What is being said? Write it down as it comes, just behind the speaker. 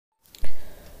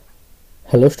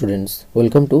Hello students,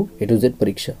 welcome to A to Z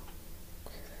পরীক্ষা।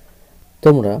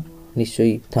 তোমরা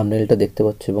নিশ্চয়ই থাম্বনেলটা দেখতে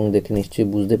পাচ্ছ এবং দেখে নিশ্চয়ই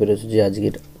বুঝতে পেরেছো যে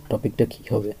আজকের টপিকটা কী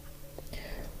হবে।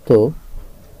 তো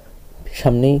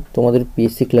সামনেই তোমাদের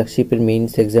পিএসসি ক্লার্কশিপের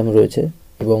মেইনস এক্সাম রয়েছে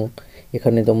এবং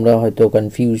এখানে তোমরা হয়তো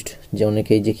কনফিউজড যে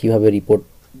অনেকেই যে কীভাবে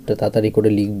রিপোর্টটা তাড়াতাড়ি করে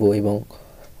লিখবো এবং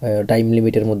টাইম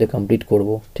লিমিটের মধ্যে কমপ্লিট করব,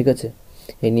 ঠিক আছে।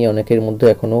 এ নিয়ে অনেকের মধ্যে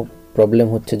এখনও প্রবলেম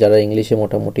হচ্ছে। যারা ইংলিশে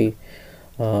মোটামুটি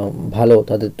ভালো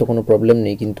তাদের তো কোনো প্রবলেম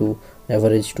নেই, কিন্তু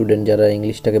অ্যাভারেজ স্টুডেন্ট যারা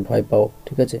ইংলিশটাকে ভয় পাও,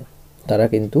 ঠিক আছে, তারা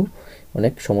কিন্তু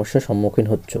অনেক সমস্যার সম্মুখীন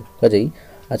হচ্ছ। কাজেই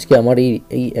আজকে আমার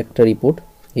এই একটা রিপোর্ট,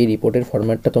 এই রিপোর্টের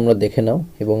ফরম্যাটটা তোমরা দেখে নাও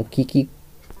এবং কি কি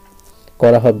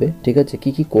করা হবে, ঠিক আছে, কি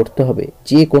কি করতে হবে।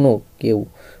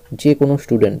 যে কোনো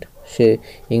স্টুডেন্ট, সে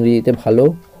ইংরেজিতে ভালো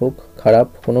হোক খারাপ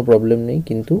কোনো প্রবলেম নেই,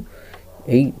 কিন্তু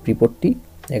এই রিপোর্টটি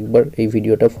একবার এই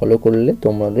ভিডিওটা ফলো করলে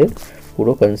তোমাদের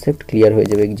পুরো কনসেপ্ট ক্লিয়ার হয়ে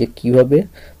যাবে যে কিভাবে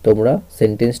তোমরা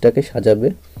সেন্টেন্সটাকে সাজাবে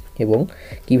এবং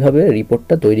কিভাবে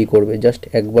রিপোর্টটা তৈরি করবে। জাস্ট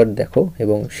একবার দেখো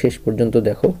এবং শেষ পর্যন্ত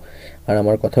দেখো, আর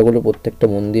আমার কথাগুলো প্রত্যেকটা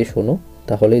মন দিয়ে শোনো,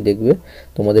 তাহলেই দেখবে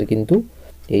তোমাদের কিন্তু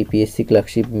এই পিএসসি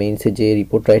ক্লার্কশিপ মেইনসে যে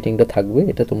রিপোর্ট রাইটিংটা থাকবে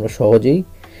এটা তোমরা সহজেই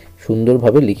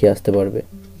সুন্দরভাবে লিখে আসতে পারবে,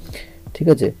 ঠিক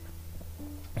আছে।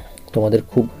 তোমাদের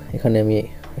খুব এখানে আমি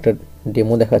একটা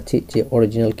ডেমো দেখাচ্ছি যে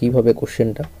অরিজিনাল কীভাবে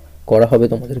কোশ্চেনটা করা হবে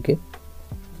তোমাদেরকে,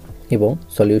 এবং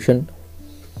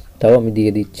সলিউশনটাও আমি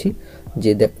দিয়ে দিচ্ছি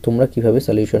যে তোমরা কিভাবে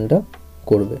সলিউশনটা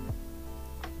করবে,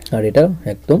 আর এটা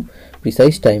একদম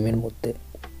প্রিসাইজ টাইমের মধ্যে।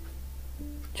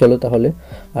 চলো তাহলে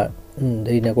আর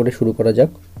দেরি না করে শুরু করা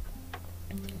যাক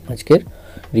আজকের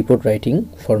রিপোর্ট রাইটিং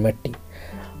ফরম্যাটটি।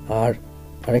 আর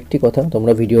আরেকটি কথা,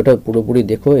 তোমরা ভিডিওটা পুরোপুরি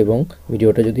দেখো এবং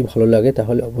ভিডিওটা যদি ভালো লাগে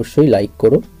তাহলে অবশ্যই লাইক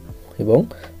করো এবং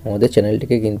আমাদের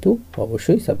চ্যানেলটিকে কিন্তু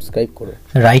অবশ্যই সাবস্ক্রাইব করো।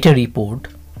 Write a report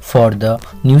for the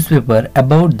newspaper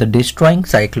about the destroying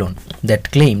cyclone that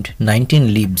claimed 19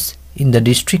 lives in the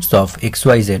districts of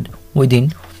XYZ within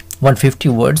 150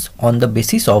 words on the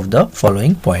basis of the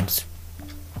following points.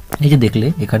 এই যে দেখলে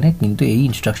এখানে কিন্তু এই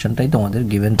ইনস্ট্রাকশনটাই তোমাদের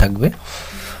গিভেন থাকবে,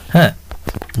 হ্যাঁ,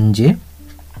 যে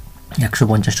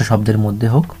 150টা শব্দের মধ্যে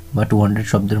হোক বা 200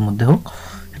 শব্দের মধ্যে হোক,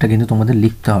 এটা কিন্তু তোমাদের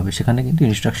লিখতে হবে। সেখানে কিন্তু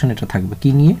ইনস্ট্রাকশন এটা থাকবে কি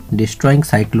নিয়ে, ডিস্ট্রয়িং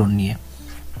সাইক্লোন নিয়ে,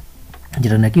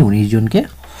 যেটা নাকি 19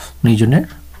 জনের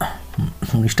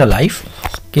 19টা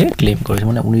লাইফকে ক্লেম করেছে,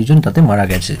 মানে 19 জন তাতে মারা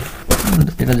গেছে।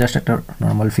 এটা জাস্ট একটা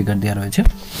নর্মাল ফিগার দেওয়া রয়েছে,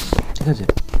 ঠিক আছে।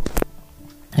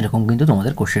 এরকম কিন্তু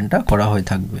তোমাদের কোশ্চেনটা করা হয়ে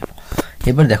থাকবে।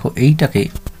 এবার দেখো এইটাকে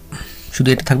শুধু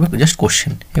এটা থাকবে জাস্ট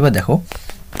কোশ্চেন। এবার দেখো,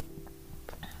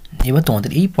 এবার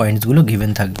তোমাদের এই পয়েন্টসগুলো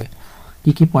গিভেন থাকবে।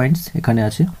 কি কি পয়েন্টস এখানে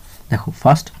আছে দেখো।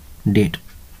 First, date.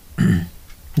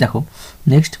 দেখো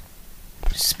নেক্সট,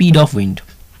 স্পিড অফ উইন্ড।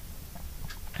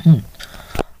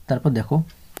 তারপর দেখো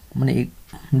মানে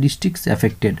districts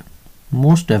affected,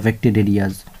 most affected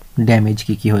areas, damage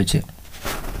কী কী হয়েছে,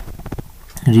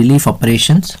 রিলিফ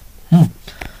অপারেশনস,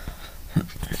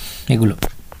 এগুলো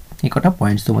এই কটা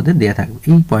পয়েন্টস তোমাদের দেওয়া থাকবে।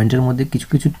 এই পয়েন্টের মধ্যে কিছু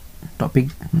কিছু টপিক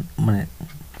মানে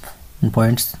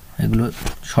পয়েন্টস এগুলো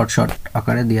শর্ট শর্ট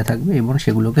আকারে দেওয়া থাকবে এবং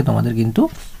সেগুলোকে তোমাদের কিন্তু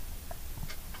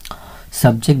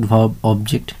সাবজেক্ট ভার্ব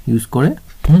অবজেক্ট ইউজ করে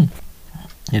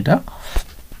এটা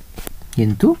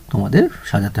কিন্তু তোমাদের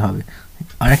সাজাতে হবে।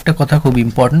 আরেকটা কথা খুব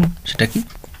ইম্পর্টেন্ট, সেটা কি,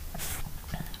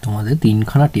 তোমাদের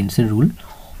 3খানা টেন্সের রুল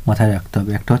মাথায় রাখতে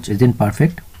হবে। একটা হচ্ছে প্রেজেন্ট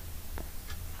পারফেক্ট,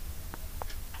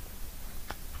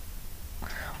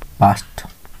 পাস্ট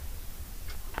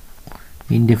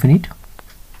ইনডেফিনিট,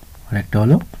 আর একটা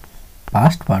হলো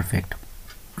পাস্ট পারফেক্ট।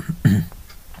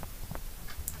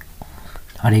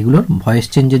 আর এগুলোর ভয়েস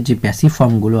চেঞ্জের যে প্যাসিভ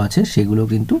ফর্মগুলো আছে সেগুলো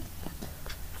কিন্তু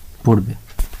পড়বে,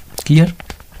 ক্লিয়ার।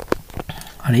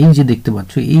 আর এই যে দেখতে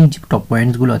পাচ্ছ এই যে টপ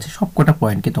পয়েন্টসগুলো আছে, সব কটা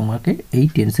পয়েন্টকে তোমাকে এই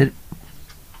টেন্সের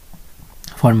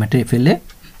ফরম্যাটে ফেলে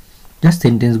জাস্ট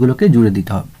সেন্টেন্সগুলোকে জুড়ে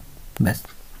দিতে হবে, ব্যাস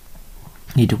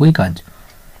এইটুকুই কাজ,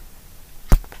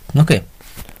 ওকে।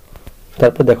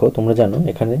 তারপর দেখো, তোমরা জানো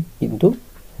এখানে কিন্তু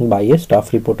বাই এ স্টাফ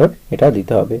রিপোর্টার এটা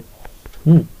দিতে হবে,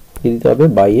 কি দিতে হবে,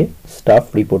 বাই এ স্টাফ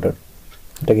রিপোর্টার,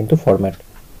 এটা কিন্তু ফরম্যাট।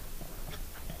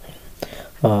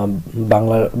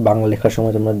 বাংলা লেখার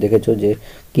সময় তোমরা দেখেছো যে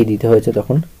কি দিতে হয়েছে,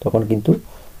 তখন কিন্তু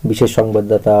বিশেষ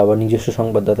সংবাদদাতা বা নিজস্ব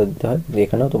সংবাদদাতা দিতে হয়।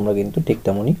 এখানেও তোমরা কিন্তু ঠিক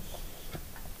তেমনই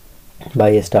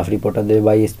বাই এ স্টাফ রিপোর্টার দেবে,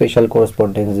 বাই এ স্পেশাল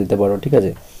করেসপন্ডেন্স দিতে পারো, ঠিক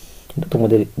আছে, কিন্তু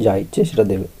তোমাদের যা ইচ্ছে সেটা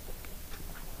দেবে।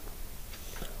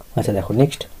 আচ্ছা দেখো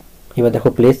নেক্সট, এবার দেখো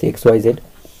প্লেস XYZ।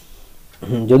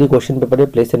 যদি কোশ্চেন পেপারে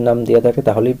প্লেসের নাম দেওয়া থাকে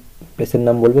তাহলেই প্লেসের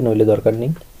নাম বলবে, নইলে দরকার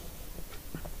নেই।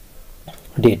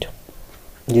 ডেট,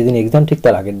 যেদিন এক্সাম ঠিক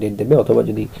তার আগের ডেট দেবে, অথবা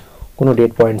যদি কোনো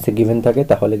ডেট পয়েন্টসে গিভেন থাকে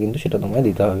তাহলে কিন্তু সেটা তোমায়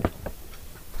দিতে হবে।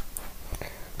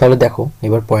 তাহলে দেখো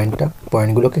এবার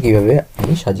পয়েন্টগুলোকে কিভাবে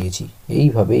আমি সাজিয়েছি,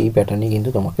 এইভাবে এই প্যাটার্নে কিন্তু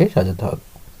তোমাকে সাজাতে হবে।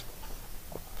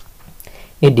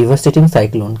 A devastating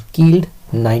cyclone killed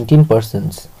 19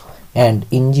 persons and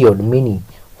injured many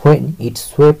when it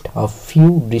swept a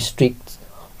few districts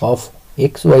of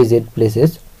XYZ places.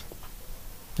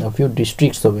 A few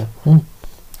districts হবে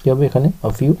কি হবে এখানে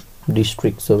a few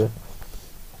districts হবে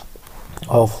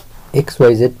of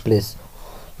XYZ place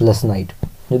last night।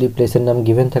 যদি প্লেসের নাম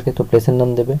গিভেন থাকে তো প্লেসের নাম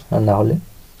দেবে, আর না হলে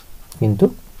কিন্তু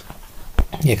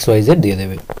XYZ দিয়ে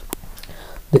দেবে।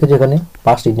 দেখেছো এখানে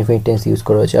পাস্ট ইনডিফিনিট টেন্স ইউজ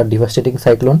করা হয়েছে। আর ডিভাস্টেটিং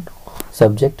সাইক্লোন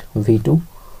সাবজেক্ট V2,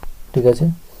 ঠিক আছে,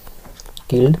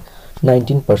 কিল্ড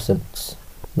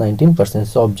 19%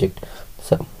 অবজেক্ট,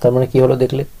 তার মানে কি হলো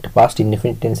দেখলে পাস্ট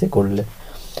ইনডিফিনিট টেন্সে করলে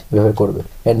এভাবে করবে।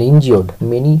 অ্যান্ড ইনজিওর্ড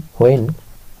মেনি হোয়েন,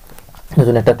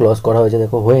 নতুন একটা ক্লজ করা হয়েছে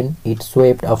দেখো, when it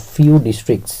swept a few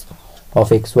districts of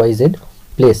XYZ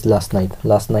place last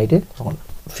নাইটে তখন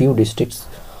ফিউ ডিস্ট্রিক্টস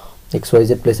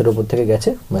XYZ প্লেসের ওপর থেকে গেছে,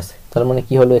 ব্যাস। তার মানে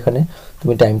কি হলো এখানে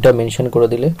তুমি টাইমটা মেনশন করে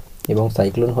দিলে এবং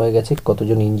সাইক্লোন হয়ে গেছে,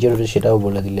 কতজন ইনজিওর্ড হয়েছে সেটাও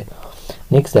বলে দিলে।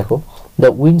 নেক্সট দেখো দ্য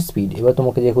উইন্ড স্পিড, এবার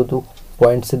তোমাকে যেহেতু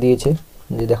পয়েন্টসে দিয়েছে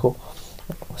যে দেখো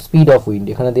স্পিড অফ উইন্ড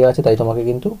এখানে দেওয়া আছে, তাই তোমাকে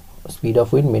কিন্তু স্পিড অফ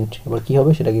উইন্ড মেন্ট এবার কী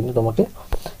হবে সেটা কিন্তু তোমাকে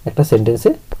একটা সেন্টেন্সে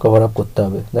কভার আপ করতে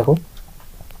হবে। দেখো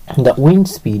the wind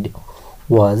speed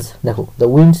was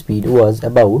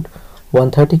about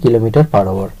 130 km/h।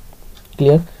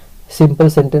 Clear? simple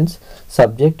sentence,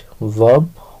 subject, verb,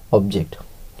 object.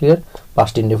 Clear?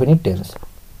 Past indefinite tense.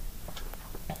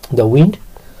 The wind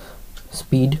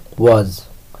speed was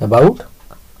about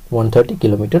 130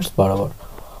 km/h or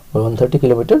 130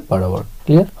 km/h.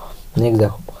 Clear? Next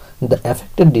দেখো the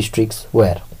affected districts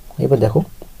were, এবার দেখো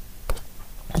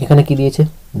এখানে কি দিয়েছে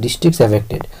districts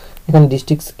affected, এখানে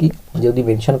districts কি যদি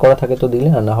mention করা থাকে তো দিলে,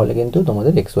 আর না হলে কিন্তু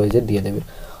তোমাদের XYZ দিয়ে দেবে।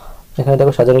 এখানে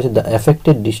দেখো সাজানো হয়েছে the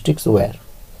affected districts were,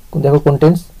 দেখো কোন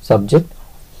tense subject,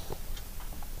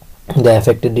 the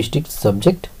affected district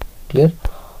subject. Clear?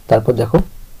 তারপর দেখো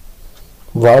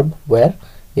ভার্ব ওয়্যার,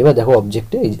 এবার দেখো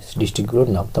অবজেক্টে এই ডিস্ট্রিক্টগুলোর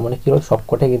নাম, তার মানে কি হলো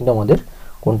সবকটাই কিন্তু আমাদের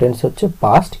কোন টেন্স হচ্ছে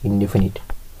পাস্ট ইনডিফিনিট।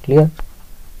 ক্লিয়ার?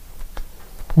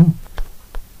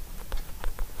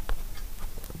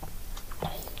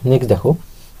 নেক্সট দেখো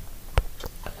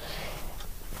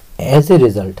as a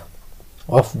result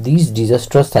of this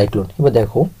disastrous cyclone, এবার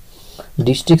দেখো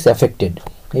ডিস্ট্রিক্টস অ্যাফেক্টেড,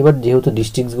 এবার যেহেতু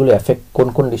ডিস্ট্রিক্টসগুলো কোন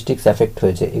কোন ডিস্ট্রিক্টস এফেক্ট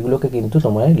হয়েছে এগুলোকে কিন্তু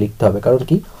তোমায় লিখতে হবে, কারণ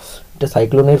কি এটা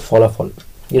সাইক্লোনের ফলাফল,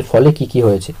 এর ফলে কি কি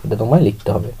হয়েছে এটা তোমায় লিখতে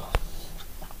হবে।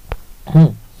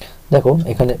 দেখো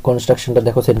এখানে কনস্ট্রাকশনটা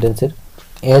দেখো সেন্টেন্সের,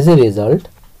 as a result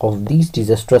of this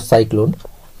disastrous cyclone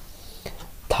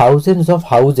thousands of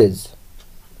houses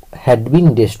had been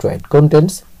destroyed, কোন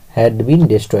টেন্স হ্যাড বিন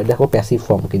ডেস্ট্রয়েড, দেখো প্যাসিভ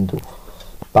ফর্ম কিন্তু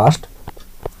পাস্ট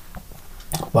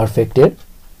পারফেক্টের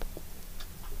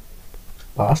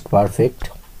পাস্ট পারফেক্ট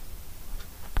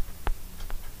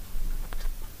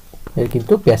এর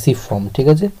কিন্তু প্যাসিভ ফর্ম, ঠিক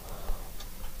আছে,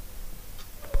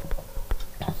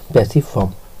 প্যাসিভ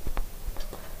ফর্ম,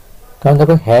 কারণ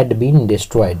দেখো হ্যাড বিন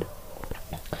ডেস্ট্রয়েড।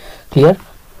 ক্লিয়ার?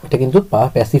 এটা কিন্তু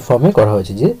প্যাসিভ ফর্মে করা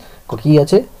হয়েছে, যে কি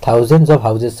আছে thousands of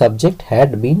houses subject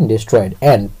had been destroyed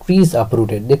and trees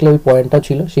uprooted, দেখলে ওই পয়েন্টটা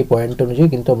ছিল, সেই পয়েন্ট অনুযায়ী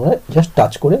কিন্তু আমরা জাস্ট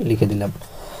টাচ করে লিখে দিলাম।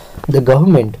 The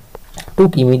government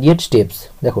took immediate steps,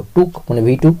 দেখো took মানে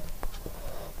V2,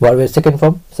 ভার্বের সেকেন্ড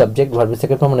ফর্ম সাবজেক্ট, ভার্বের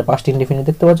সেকেন্ড ফর্ম মানে পাস্ট ইনডিফিনিট,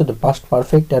 দেখতে পাচ্ছ তো past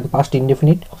perfect and past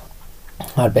indefinite,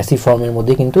 R passive ফর্মের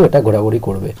মধ্যে কিন্তু এটা ঘোরাঘুরি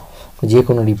করবে। যে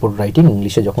কোনো রিপোর্ট রাইটিং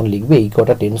ইংলিশে যখন লিখবে এই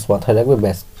কটা টেন্স মাথায় রাখবে,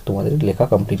 ব্যাস তোমাদের লেখা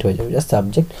কমপ্লিট হয়ে যাবে। জাস্ট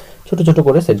সাবজেক্ট ছোট ছোট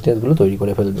করে সেন্টেন্সগুলো তৈরি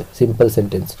করে ফেলবে, সিম্পল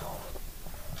সেন্টেন্স,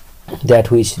 দ্যাট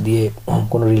হুইচ দিয়ে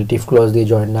কোনো রিলেটিভ ক্লজ দিয়ে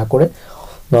জয়েন না করে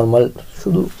নর্মাল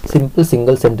শুধু সিম্পল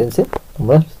সিঙ্গেল সেন্টেন্সে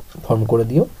তোমরা ফর্ম করে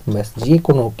দিও, ব্যাস যে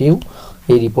কোনো কেউ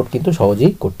এই রিপোর্ট কিন্তু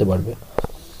সহজেই করতে পারবে।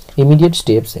 Immediate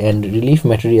steps and relief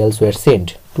materials war sent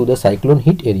to the cyclone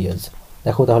hit areas,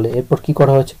 দেখো তাহলে এরপর কি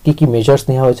করা হয়েছে, কি কি মেজার্স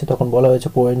নেওয়া হয়েছে তখন বলা হয়েছে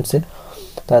পয়েন্টসে,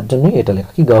 তার জন্যই এটা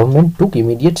লেখা কি government took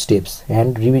immediate steps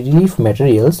and relief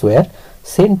materials war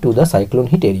sent to the cyclone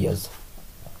hit areas.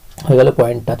 হয়ে গেল,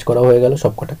 পয়েন্ট টাচ করা হয়ে গেল,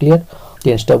 সবকটা ক্লিয়ার,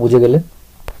 টেন্সটা বুঝে গেলে।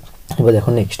 এবার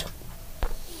দেখো নেক্সট,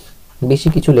 বেশি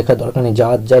কিছু লেখার দরকার নেই, যা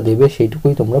যা দেবে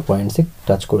সেইটুকুই তোমরা পয়েন্টসে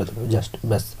টাচ করে দেবে, জাস্ট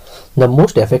ব্যাস। The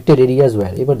most affected areas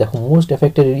wire, এবার দেখো মোস্ট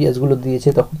এফেক্টেড এরিয়াজগুলো দিয়েছে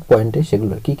তখন পয়েন্টে,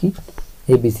 সেগুলো কি কি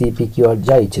ABC PQ আর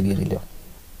যা ইচ্ছে দিয়ে দিলে,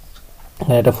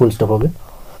 এটা ফুল স্টপ হবে।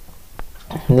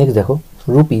 নেক্সট দেখো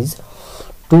রুপিস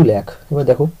 2 লাখ, এবার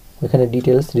দেখো এখানে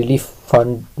ডিটেলস রিলিফ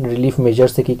ফান্ড রিলিফ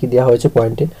মেজার্সে কী কী দেওয়া হয়েছে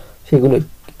পয়েন্টে সেগুলো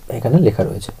এখানে লেখা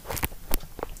রয়েছে।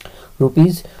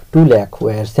 Rupees 2 lakh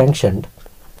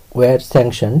were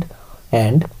sanctioned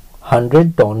and 100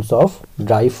 tons of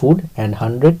dry food and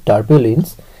 100 tarpaulins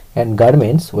and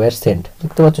garments war Saint.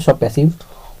 দেখতে পাচ্ছ সব প্যাসিভ,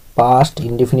 পাস্ট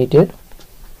ইনডেফিনিটের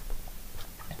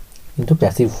কিন্তু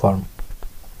প্যাসিভ ফর্ম।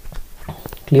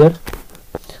 ক্লিয়ার?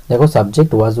 দেখো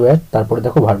সাবজেক্ট ওয়াজ ওয়্যার, তারপরে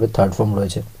দেখো ভার্বের থার্ড ফর্ম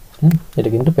রয়েছে। এটা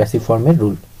কিন্তু প্যাসিভ ফর্মের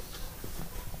rule.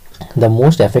 The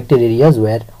most affected areas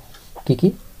wire, কি কি?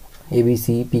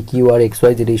 এবিসি, পিকিউ আর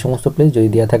XY জেড, এই সমস্ত প্লেস। যদি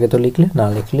দেওয়া থাকে তো লিখলে, না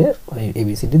লিখলে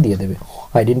ABCD দিয়ে দেবে।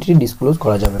 আইডেন্টিটি ডিসক্লোজ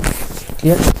করা যাবে না।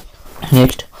 Clear?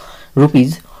 Next,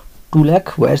 ₹2 lakh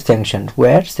wire sanction.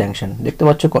 Wire sanction, দেখতে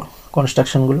পাচ্ছ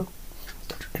কনস্ট্রাকশনগুলো।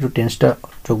 একটু টেন্সটা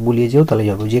চোখ বুলিয়ে যেও তাহলে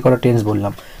যাবে। যে কটা টেন্স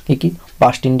বললাম, কি কি?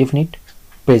 Past indefinite,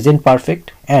 present perfect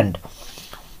and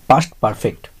past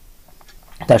perfect.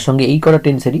 তার সঙ্গে এই কটা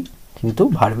টেন্সেরই কিন্তু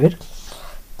ভার্বের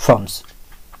ফর্মস।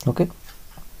 ওকে,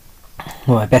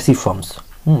 প্যাসিভ ফর্মস,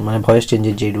 মানে ভয়েস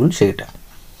চেঞ্জের যে রুল সেটা।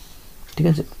 ঠিক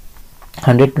আছে?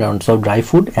 100 rounds of dry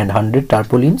food and 100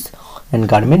 tarpaulins and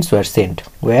garments were sent.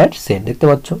 দেখতে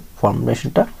পাচ্ছ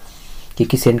ফর্মেশনটা, কি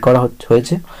কি সেন্ড করা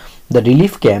হয়েছে। The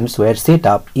relief camps were set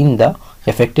up in the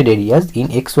affected areas in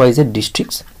XYZ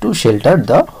districts to shelter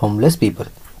the homeless people.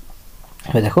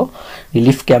 দেখো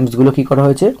রিলিফ ক্যাম্পসগুলো কি করা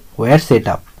হয়েছে? were set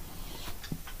up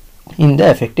in the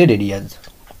affected areas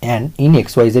and in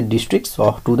XYZ districts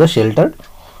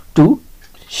to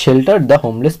shelter the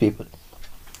homeless people.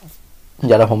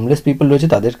 যারা homeless people রয়েছে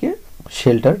তাদেরকে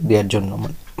shelter দেওয়ার জন্য,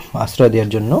 মানে আশ্রয় দেওয়ার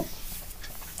জন্য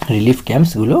রিলিফ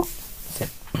ক্যাম্পসগুলো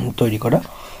তৈরি করা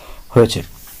হয়েছে।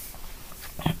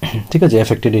 ঠিক আছে?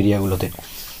 এফেক্টেড এরিয়াগুলোতে।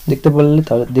 দেখতে পারলে,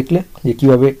 তাহলে দেখলে যে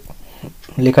কীভাবে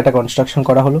লেখাটা কনস্ট্রাকশন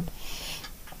করা হলো।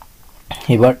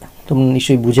 এবার তোমরা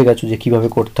নিশ্চয়ই বুঝে গেছো যে কীভাবে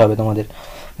করতে হবে, তোমাদের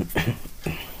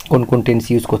কোন কোন টেন্স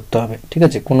ইউজ করতে হবে। ঠিক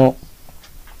আছে? কোনো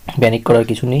প্যানিক করার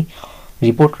কিছু নেই।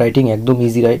 রিপোর্ট রাইটিং একদম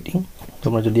ইজি রাইটিং।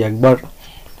 তোমরা যদি একবার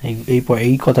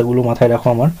এই কথাগুলো মাথায় রাখো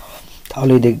আমার,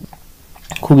 তাহলেই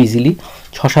খুব ইজিলি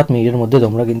 6-7 মিনিটের মধ্যে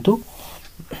তোমরা কিন্তু,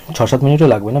 6-7 মিনিটও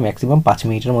লাগবে না, ম্যাক্সিমাম 5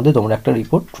 মিনিটের মধ্যে তোমরা একটা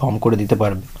রিপোর্ট ফর্ম করে দিতে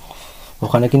পারবে।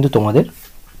 ওখানে কিন্তু তোমাদের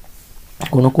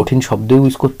কোনো কঠিন শব্দ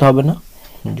ইউজ করতে হবে না।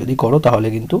 যদি করো তাহলে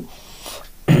কিন্তু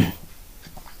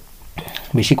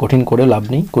বেশি কঠিন করে লাভ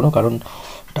নেই কোনো, কারণ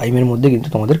টাইমের মধ্যে কিন্তু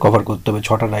তোমাদের কভার করতে হবে।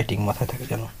 6টা রাইটিং মাথায় থাকে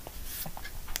যেন।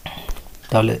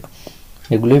 তাহলে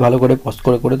এগুলোই ভালো করে পজ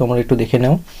করে করে তোমরা একটু দেখে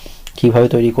নাও কীভাবে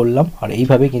তৈরি করলাম। আর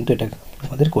এইভাবে কিন্তু এটা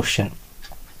আমাদের কোশ্চেন।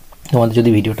 তোমাদের যদি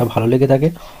ভিডিওটা ভালো লেগে থাকে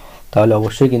তাহলে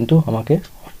অবশ্যই কিন্তু আমাকে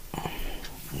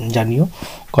জানিও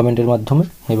কমেন্টের মাধ্যমে,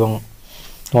 এবং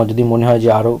তোমার যদি মনে হয় যে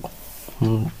আরও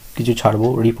কিছু ছাড়বো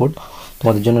রিপোর্ট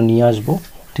তোমাদের জন্য নিয়ে আসবো।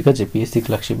 ঠিক আছে? PSC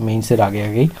ক্লার্কশিপ মেইনসের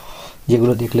আগেই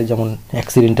যেগুলো দেখলে, যেমন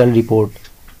অ্যাক্সিডেন্টাল রিপোর্ট,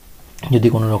 যদি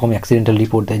কোনো রকম অ্যাক্সিডেন্টাল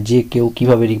রিপোর্ট দেয়, যে কেউ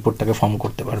কীভাবে রিপোর্টটাকে ফর্ম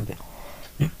করতে পারবে।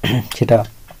 সেটা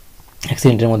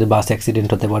অ্যাক্সিডেন্টের মধ্যে বাস অ্যাক্সিডেন্ট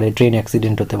হতে পারে, ট্রেন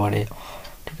অ্যাক্সিডেন্ট হতে পারে।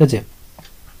 ঠিক আছে?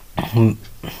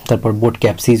 তারপর বোট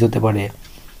ক্যাপসিজ হতে পারে,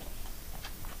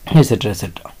 এটসেট্রা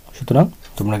এটসেট্রা। সুতরাং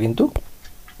তোমরা কিন্তু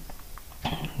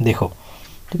দেখো।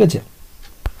 ঠিক আছে?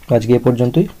 আজকে এ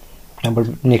পর্যন্তই। আবার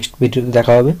নেক্সট ভিডিওতে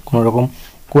দেখা হবে। কোনো রকম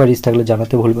কোয়ারিজ থাকলে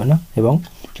জানাতে ভুলবে না, এবং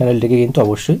চ্যানেলটিকে কিন্তু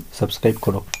অবশ্যই সাবস্ক্রাইব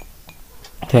করো।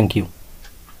 Thank you.